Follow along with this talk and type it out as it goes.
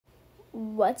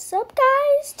What's up,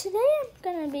 guys? Today I'm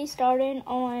gonna be starting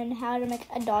on how to make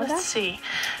a dog. Let's see.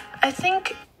 I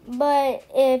think. But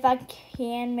if I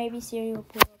can, maybe Siri will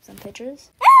pull up some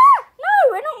pictures.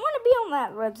 No, I don't want to be on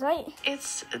that website.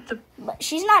 It's the. But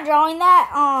she's not drawing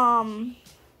that.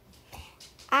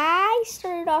 I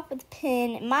started off with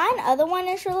pen. Mine other one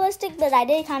is realistic, but I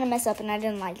did kind of mess up and I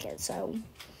didn't like it. So,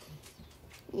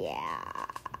 yeah.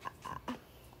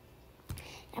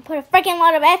 I put a freaking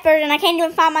lot of effort and I can't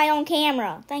even find my own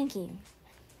camera. Thank you.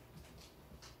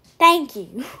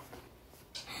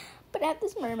 But I have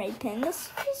this mermaid pen. This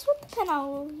is what the pen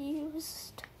I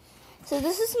used. So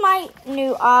this is my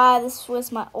new eye. This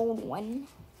was my old one.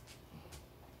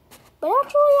 But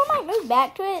actually, I might move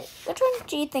back to it. Which one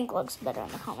do you think looks better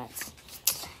in the comments?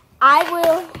 I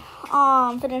will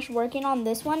finish working on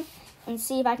this one and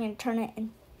see if I can turn it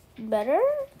in better.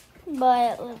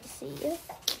 But let's see.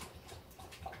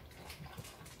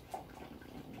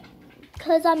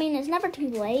 Because, I mean, it's never too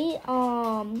late.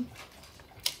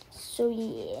 So,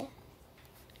 yeah.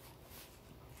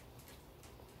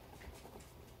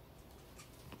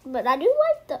 But I do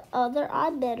like the other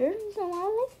eye better, so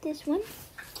I like this one.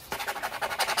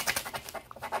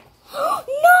 No!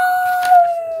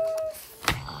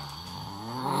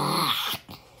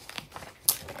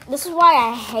 This is why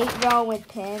I hate drawing with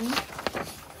pen.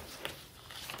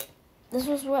 This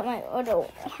was what my other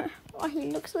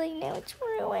one looks like now. It's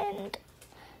ruined.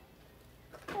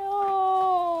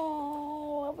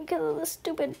 Oh, because of the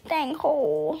stupid dang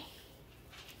hole.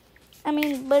 I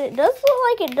mean, but it does look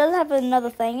like it does have another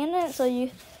thing in it. So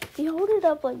you hold it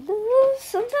up like this.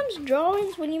 Sometimes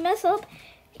drawings, when you mess up,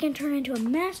 it can turn into a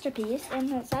masterpiece,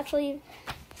 and it's actually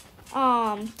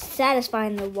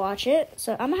satisfying to watch it.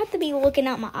 So I'm gonna have to be looking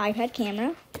at my iPad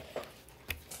camera.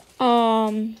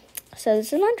 So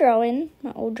this is my drawing,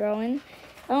 my old drawing.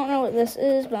 I don't know what this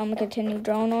is, but I'm gonna continue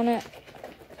drawing on it.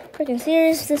 Freaking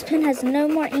serious, this pen has no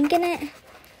more ink in it.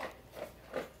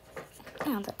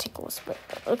 Oh, that tickles, but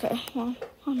okay, well,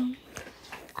 hold on.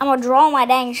 I'm gonna draw my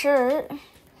dang shirt.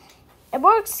 It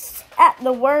works at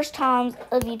the worst times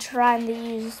of you trying to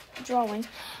use drawings.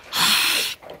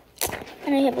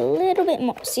 And I have a little bit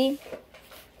more, see,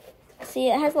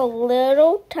 it has a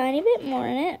little tiny bit more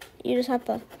in it. You just have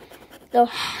to go,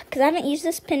 because I haven't used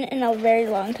this pen in a very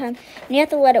long time. And you have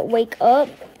to let it wake up.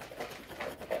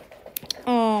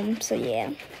 So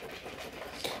yeah.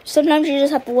 Sometimes you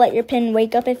just have to let your pen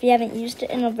wake up if you haven't used it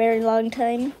in a very long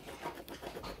time.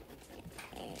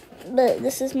 But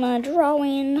this is my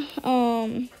drawing.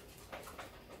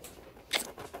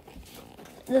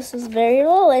 This is very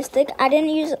realistic. I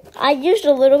used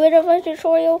a little bit of a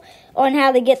tutorial on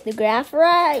how to get the graph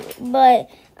right, but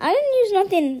I didn't use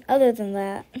nothing other than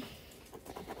that.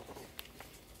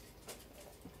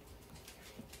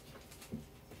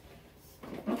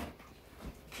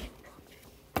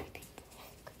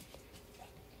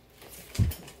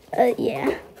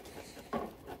 Yeah.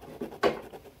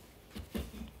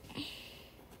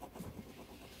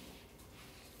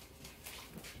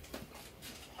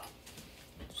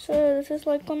 So this is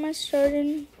like when I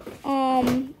started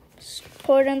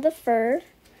pouring the fur.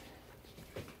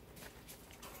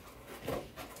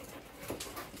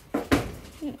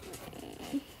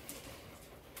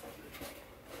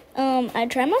 I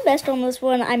tried my best on this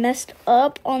one. I messed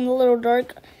up on the little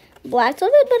dark blacks of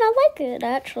it, but I like it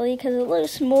actually because it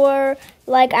looks more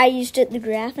like I used it the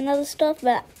graph and other stuff,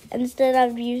 but instead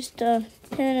I've used a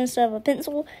pen instead of a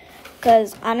pencil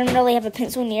because I didn't really have a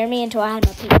pencil near me until I had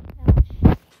my pencil pouch.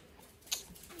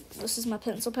 This is my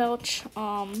pencil pouch,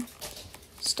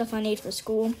 stuff I need for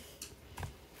school.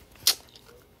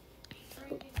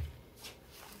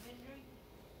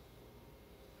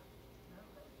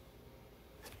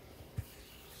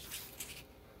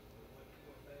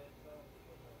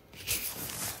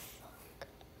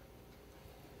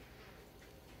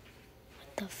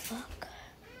 The fuck?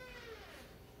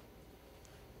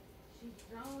 She's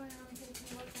drawing on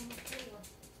taking what's on the floor.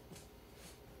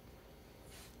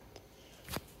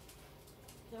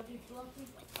 Y'all be fluffy?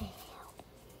 What the hell?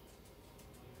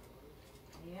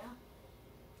 Yeah.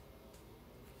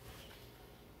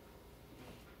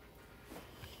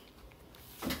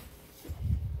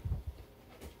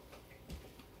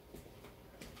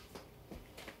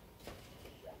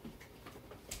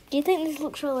 Do you think this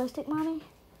looks realistic, Mommy?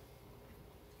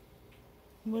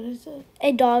 What is it?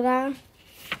 A dog eye.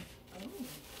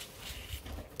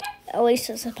 At least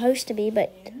it's supposed to be,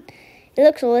 but it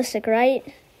looks realistic, right?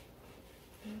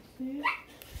 You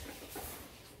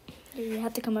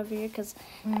have to come over here because...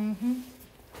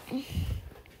 It's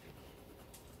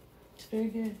very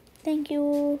good. Thank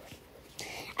you.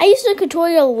 I used the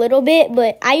tutorial a little bit,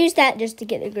 but I used that just to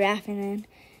get the graphing in.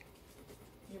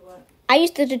 You what? I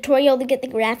used the tutorial to get the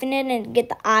graphing in and get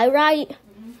the eye right.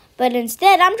 Mm-hmm. But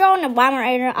instead, I'm drawing a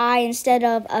Weimaraner eye instead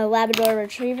of a Labrador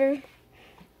Retriever.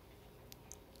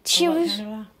 She was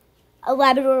a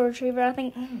Labrador Retriever, I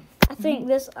think. I think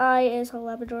this eye is a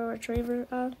Labrador Retriever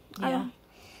eye. Yeah.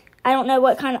 I don't know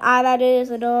what kind of eye that is,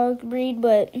 a dog breed,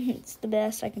 but it's the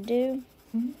best I can do.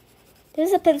 Mm-hmm. This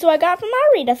is a pencil I got from my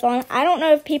readathon. I don't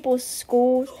know if people's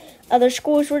schools, other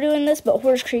schools were doing this, but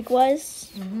Horse Creek was.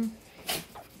 Mm-hmm.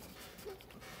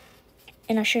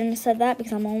 And I shouldn't have said that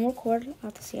because I'm on record. I'll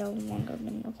have to see how long I've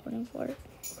been recording for.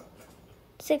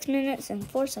 6 minutes and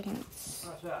 4 seconds.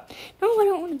 No, I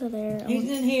don't want to go there. He's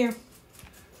in here.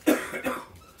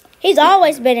 He's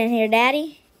always been in here,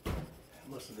 Daddy.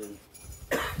 Must have been.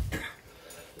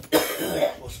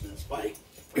 Must have been Spike.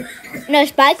 No,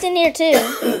 Spike's in here too.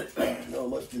 No, it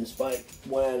must have been Spike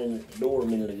whining at the door a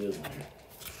minute ago.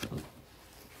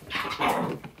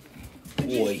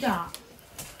 Would you Boy. stop?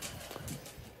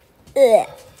 Ugh.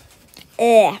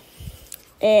 Ugh.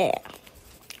 Ugh.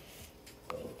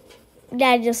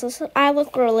 Daddy, just listen. I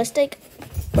look realistic.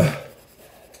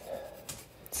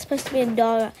 It's supposed to be a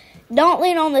dog. Don't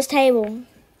lean on this table.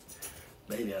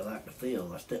 Baby, I like the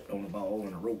feel. I stepped on the ball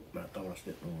and a rope, and I thought I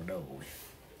stepped on a dog.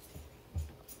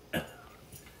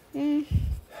 Mm.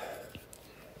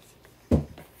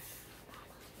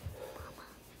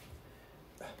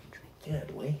 Get out of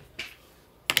the way.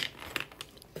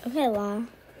 Okay, La.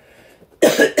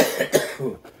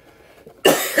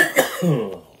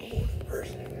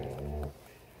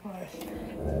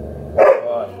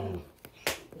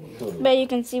 But you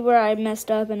can see where I messed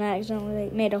up and I accidentally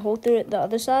made a hole through it the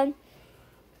other side.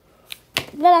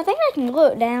 But I think I can glue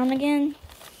it down again.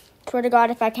 Swear to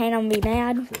God, if I can't, I'm gonna be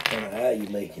mad. What kind of eye you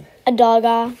making? A dog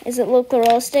eye. Does it look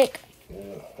realistic?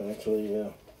 Yeah, actually, yeah.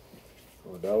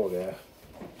 Or a dog eye.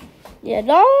 Yeah,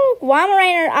 dog.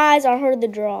 Weimaraner eyes are hard to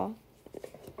draw.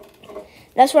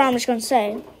 That's what I'm just gonna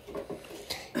say.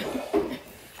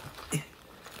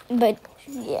 But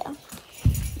yeah,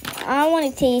 I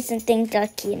want to tell you some things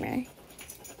about Kimmer.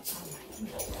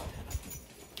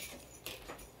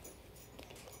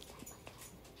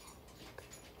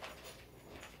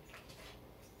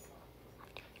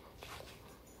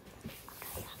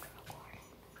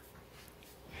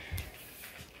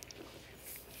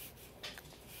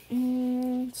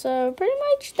 So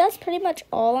that's pretty much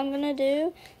all I'm gonna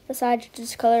do. Besides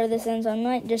just color this in, so I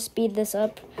might just speed this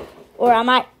up, or I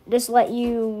might just let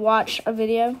you watch a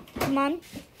video of mine.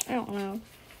 I don't know,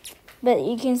 but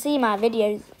you can see my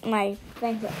videos, my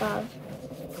things at 5.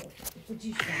 Would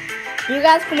you stop? You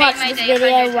guys can watch Made my this day video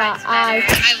 100 while times I better. I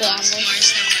stay on love this. s'mores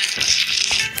so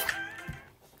much.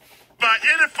 Buy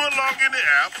any footlong in the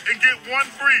app and get one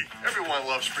free. Everyone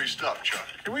loves free stuff, Chuck.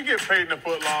 Can we get paid in a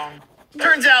footlong?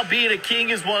 Turns out being a king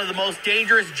is one of the most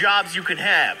dangerous jobs you can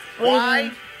have. What do you Why?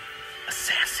 mean?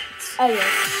 Assassins. Oh yeah.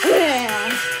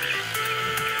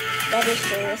 That is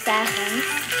true. Assassins.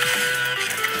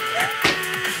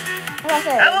 Like I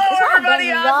said, it's Hello, not everybody.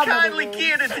 a I'm job Kindly of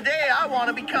Kid, and today I want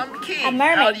to become king. A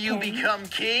mermaid How do you king. become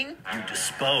king? You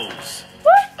dispose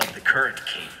What? of the current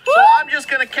king. So I'm just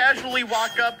going to casually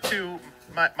walk up to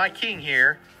my king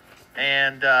here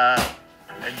and oh.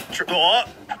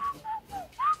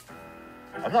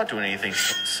 I'm not doing anything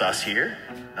sus here.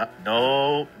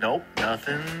 Nope,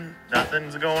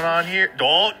 nothing's going on here.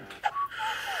 Don't.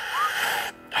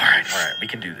 All right, we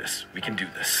can do this.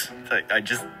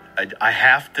 I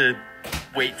have to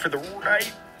wait for the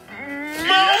right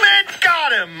moment.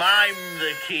 Got him. I'm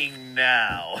the king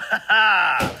now.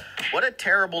 What a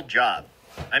terrible job.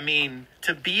 I mean,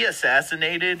 to be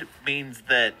assassinated means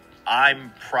that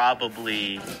I'm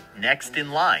probably next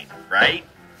in line, right?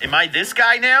 Am I this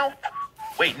guy now?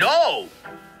 Wait, no.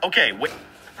 Okay, wait.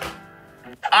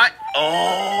 I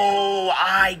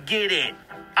get it.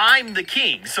 I'm the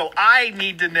king, so I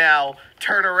need to now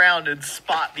turn around and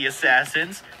spot the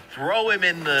assassins, throw him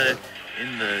in the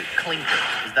clinker.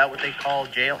 Is that what they call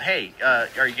jail? Hey,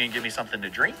 are you gonna give me something to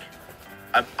drink?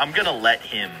 I'm gonna let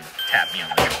him tap me on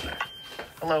the shoulder.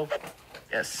 Hello.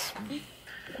 Yes.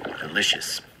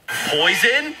 Delicious.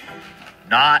 Poison?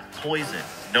 Not poison.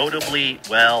 Notably,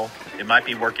 well, it might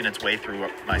be working its way through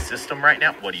my system right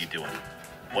now. What are you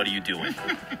doing?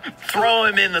 Throw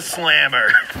him in the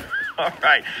slammer. All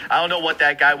right. I don't know what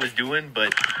that guy was doing,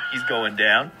 but he's going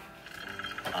down.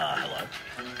 Hello.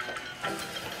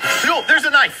 No, there's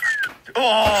a knife.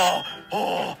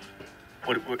 Oh.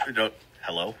 What no,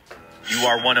 hello? You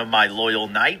are one of my loyal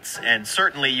knights, and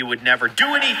certainly you would never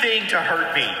do anything to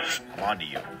hurt me. I'm on to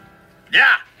you.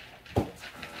 Yeah. Oh,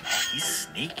 he's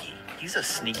sneaky. He's a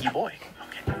sneaky boy.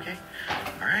 Okay. Okay.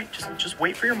 All right. Just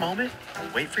wait for your moment.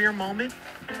 Wait for your moment.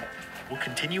 We'll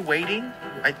continue waiting.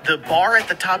 The bar at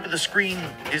the top of the screen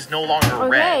is no longer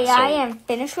red. Okay, So I am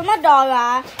finished with my dog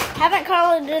eye. Haven't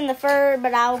colored it in the fur,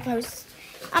 but I'll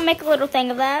make a little thing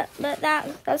of that. But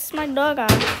that's my dog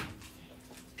eye.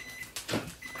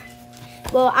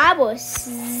 Well, I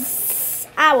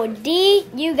will D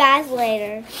you guys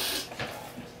later.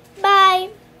 Bye.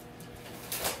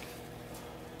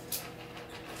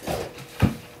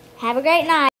 Have a great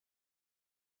night.